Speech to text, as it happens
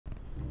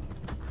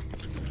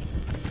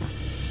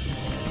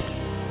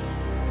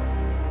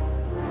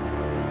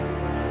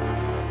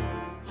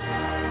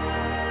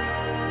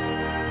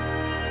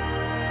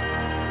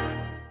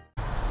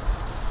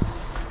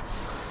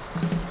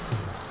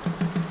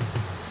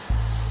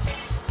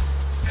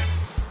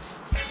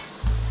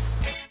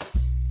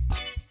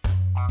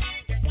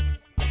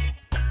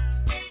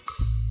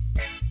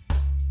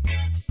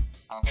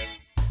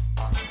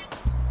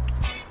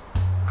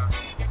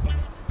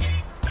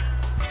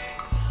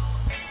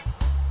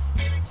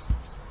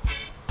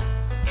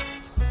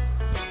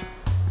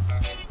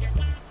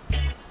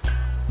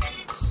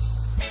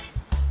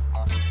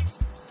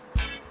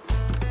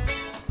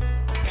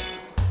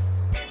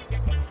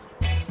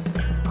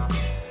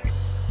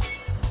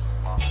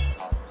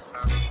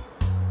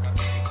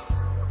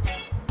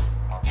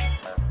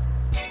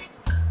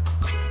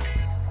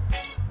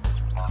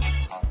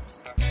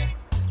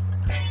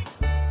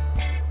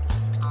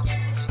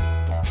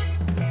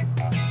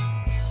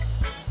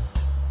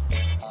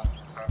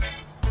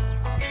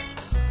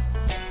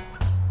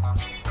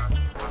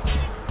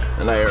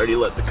and I already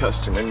let the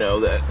customer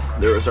know that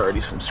there was already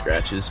some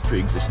scratches,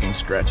 pre-existing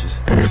scratches.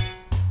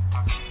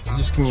 So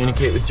just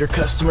communicate with your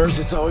customers.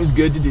 It's always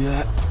good to do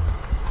that.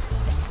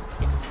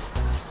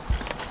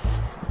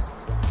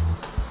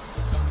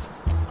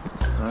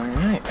 All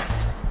right.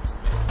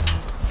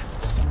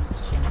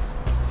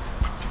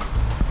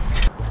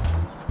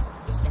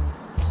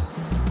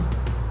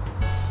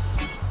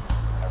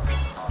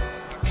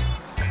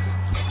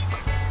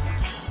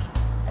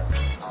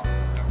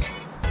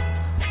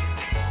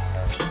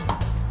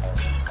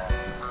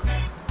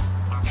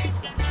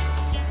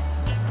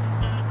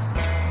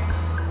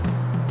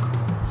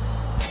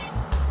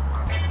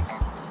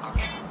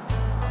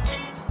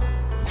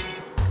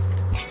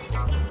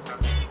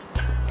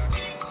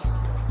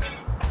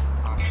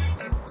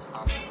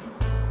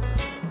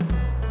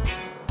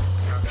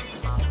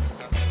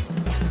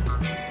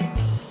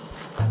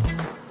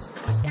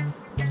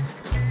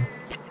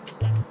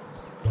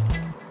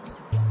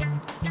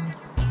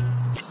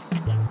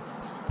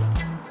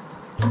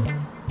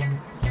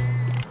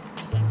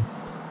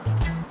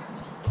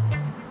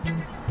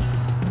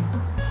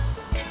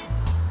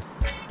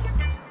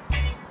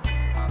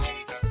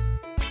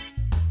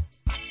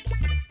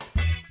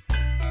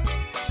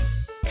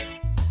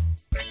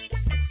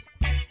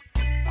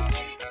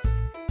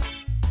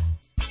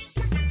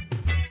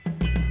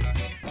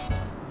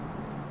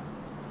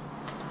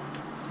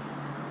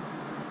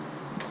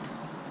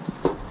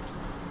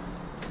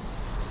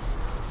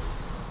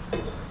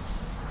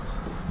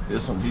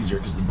 This one's easier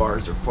because the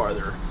bars are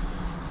farther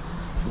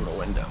from the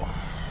window.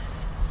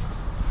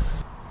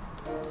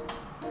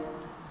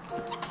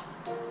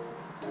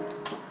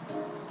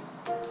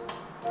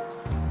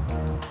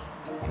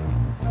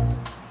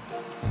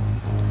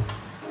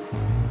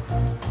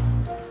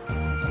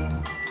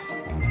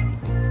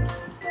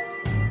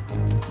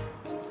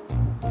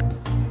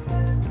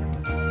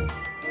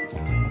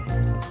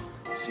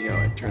 See how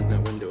I turned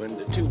that window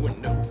into two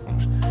windows?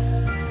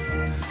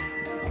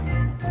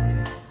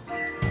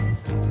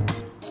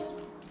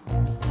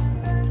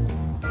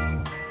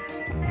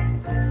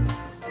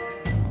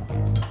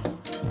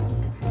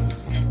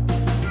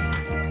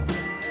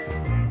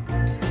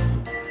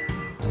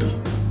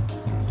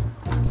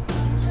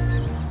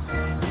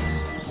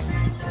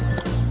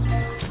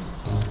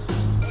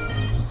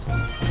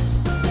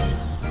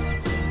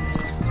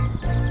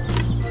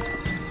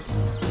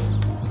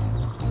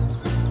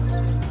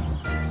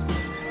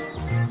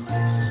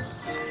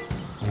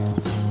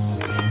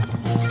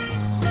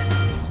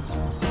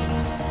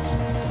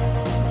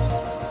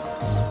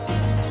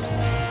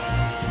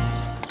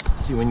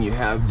 See, when you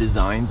have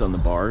designs on the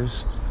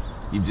bars,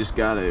 you've just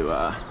got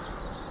to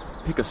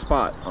pick a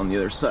spot on the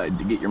other side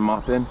to get your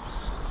mop in,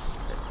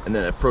 and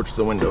then approach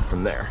the window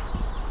from there.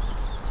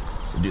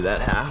 So do that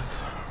half,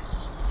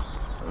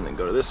 and then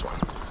go to this one,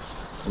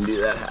 and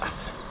do that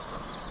half.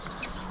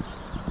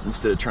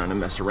 Instead of trying to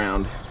mess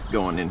around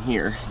going in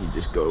here, you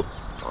just go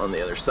on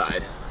the other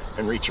side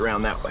and reach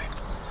around that way.